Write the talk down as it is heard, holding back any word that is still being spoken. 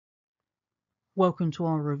Welcome to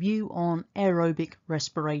our review on aerobic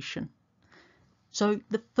respiration. So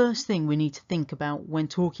the first thing we need to think about when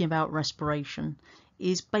talking about respiration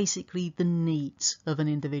is basically the needs of an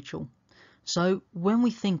individual. So when we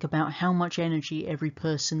think about how much energy every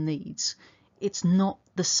person needs, it's not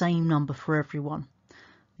the same number for everyone.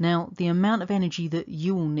 Now, the amount of energy that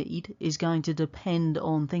you will need is going to depend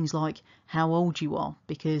on things like how old you are,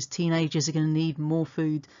 because teenagers are going to need more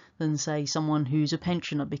food than, say, someone who's a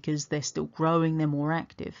pensioner because they're still growing, they're more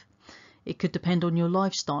active. It could depend on your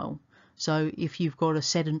lifestyle. So if you've got a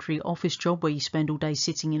sedentary office job where you spend all day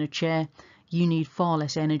sitting in a chair, you need far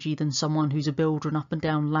less energy than someone who's a builder and up and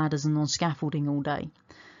down ladders and on scaffolding all day.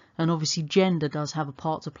 And obviously gender does have a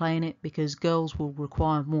part to play in it, because girls will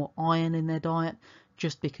require more iron in their diet,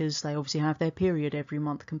 just because they obviously have their period every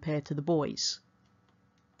month compared to the boys.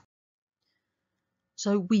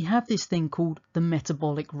 So we have this thing called the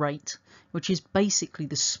metabolic rate, which is basically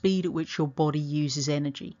the speed at which your body uses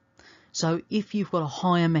energy. So if you've got a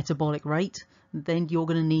higher metabolic rate, then you're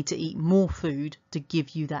going to need to eat more food to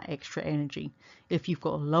give you that extra energy. If you've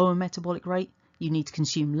got a lower metabolic rate, you need to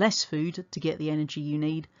consume less food to get the energy you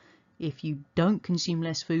need. If you don't consume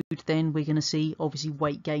less food, then we're going to see obviously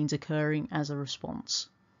weight gains occurring as a response.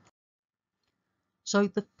 So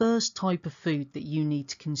the first type of food that you need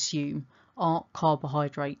to consume are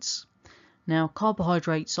carbohydrates. Now,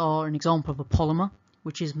 carbohydrates are an example of a polymer,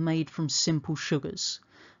 which is made from simple sugars,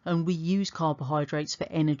 and we use carbohydrates for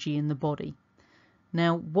energy in the body.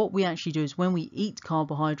 Now, what we actually do is when we eat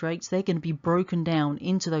carbohydrates, they're going to be broken down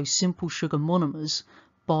into those simple sugar monomers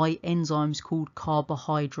by enzymes called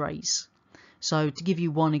carbohydrase. So to give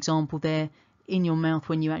you one example there, in your mouth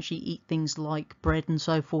when you actually eat things like bread and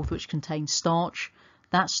so forth which contain starch,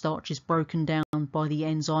 that starch is broken down by the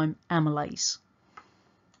enzyme amylase.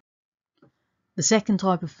 The second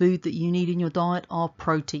type of food that you need in your diet are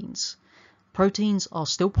proteins. Proteins are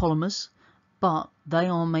still polymers, but they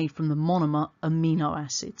are made from the monomer amino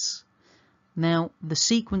acids. Now, the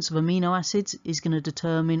sequence of amino acids is going to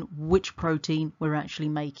determine which protein we're actually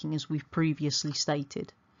making, as we've previously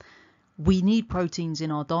stated. We need proteins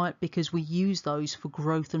in our diet because we use those for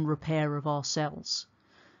growth and repair of our cells.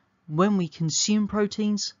 When we consume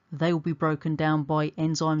proteins, they will be broken down by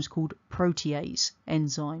enzymes called protease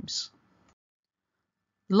enzymes.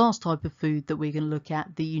 The last type of food that we're going to look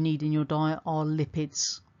at that you need in your diet are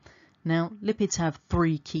lipids. Now, lipids have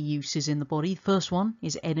three key uses in the body. The first one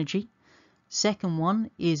is energy. Second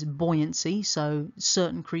one is buoyancy, so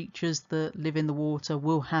certain creatures that live in the water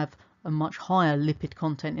will have a much higher lipid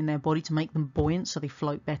content in their body to make them buoyant so they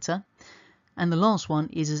float better. And the last one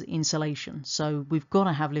is as insulation, so we've got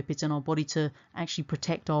to have lipids in our body to actually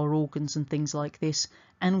protect our organs and things like this,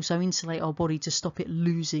 and also insulate our body to stop it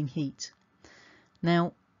losing heat.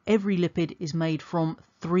 Now, every lipid is made from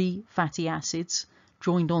 3 fatty acids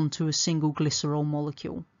joined onto a single glycerol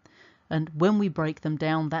molecule. And when we break them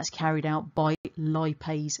down, that's carried out by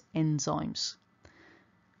lipase enzymes.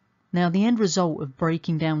 Now, the end result of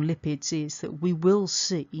breaking down lipids is that we will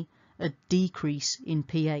see a decrease in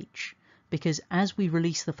pH, because as we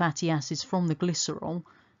release the fatty acids from the glycerol,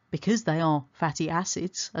 because they are fatty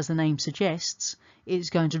acids, as the name suggests, it's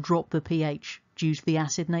going to drop the pH due to the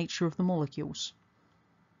acid nature of the molecules.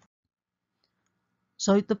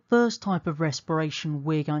 So the first type of respiration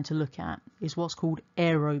we're going to look at is what's called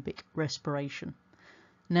aerobic respiration.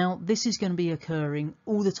 Now, this is going to be occurring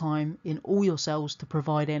all the time in all your cells to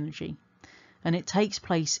provide energy, and it takes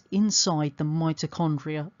place inside the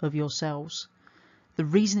mitochondria of your cells. The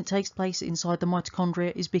reason it takes place inside the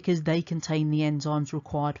mitochondria is because they contain the enzymes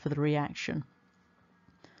required for the reaction.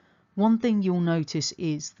 One thing you'll notice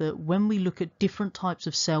is that when we look at different types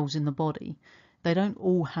of cells in the body, they don't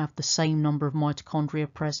all have the same number of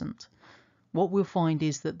mitochondria present. What we'll find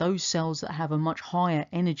is that those cells that have a much higher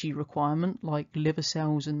energy requirement, like liver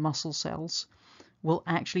cells and muscle cells, will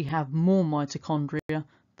actually have more mitochondria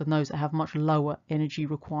than those that have much lower energy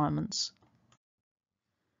requirements.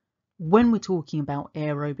 When we're talking about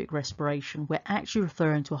aerobic respiration, we're actually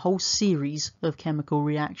referring to a whole series of chemical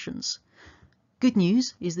reactions. Good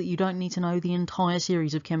news is that you don't need to know the entire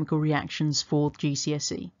series of chemical reactions for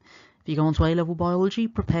GCSE. If you go on to A-level biology,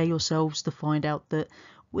 prepare yourselves to find out that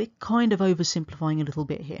we're kind of oversimplifying a little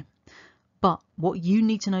bit here. But what you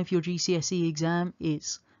need to know for your GCSE exam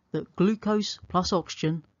is that glucose plus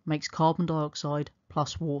oxygen makes carbon dioxide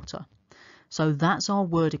plus water. So that's our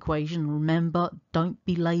word equation. Remember, don't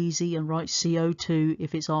be lazy and write CO2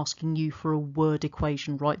 if it's asking you for a word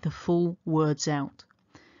equation. Write the full words out.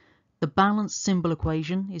 The balanced symbol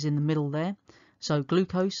equation is in the middle there. So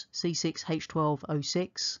glucose,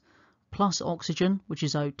 C6H12O6, plus oxygen, which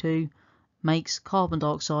is O2, makes carbon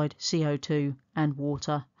dioxide, CO2 and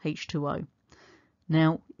water, H2O.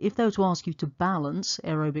 Now, if they were to ask you to balance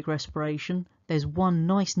aerobic respiration, there's one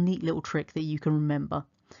nice neat little trick that you can remember,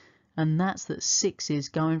 and that's that 6's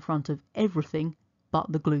go in front of everything but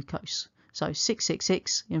the glucose. So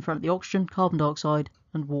 666 in front of the oxygen, carbon dioxide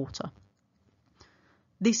and water.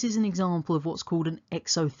 This is an example of what's called an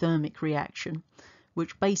exothermic reaction,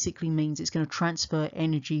 which basically means it's going to transfer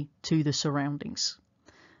energy to the surroundings.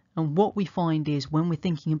 And what we find is when we're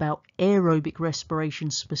thinking about aerobic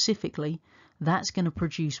respiration specifically, that's going to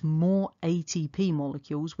produce more ATP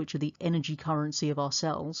molecules, which are the energy currency of our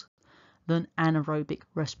cells, than anaerobic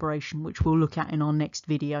respiration, which we'll look at in our next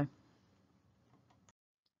video.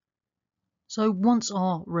 So once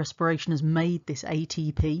our respiration has made this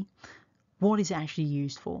ATP, what is it actually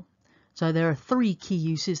used for? So there are 3 key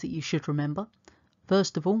uses that you should remember.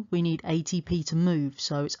 First of all, we need ATP to move,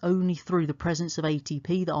 so it's only through the presence of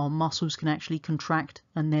ATP that our muscles can actually contract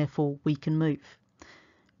and therefore we can move.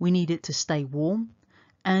 We need it to stay warm,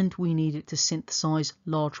 and we need it to synthesize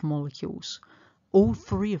large molecules. All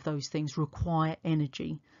 3 of those things require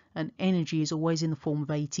energy, and energy is always in the form of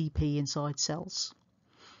ATP inside cells.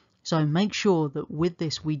 So make sure that with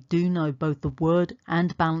this we do know both the word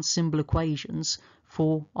and balance symbol equations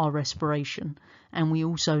for our respiration, and we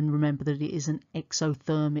also remember that it is an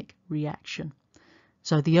exothermic reaction.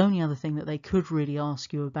 So the only other thing that they could really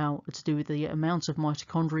ask you about are to do with the amount of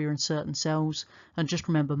mitochondria in certain cells, and just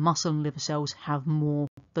remember muscle and liver cells have more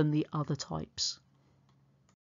than the other types.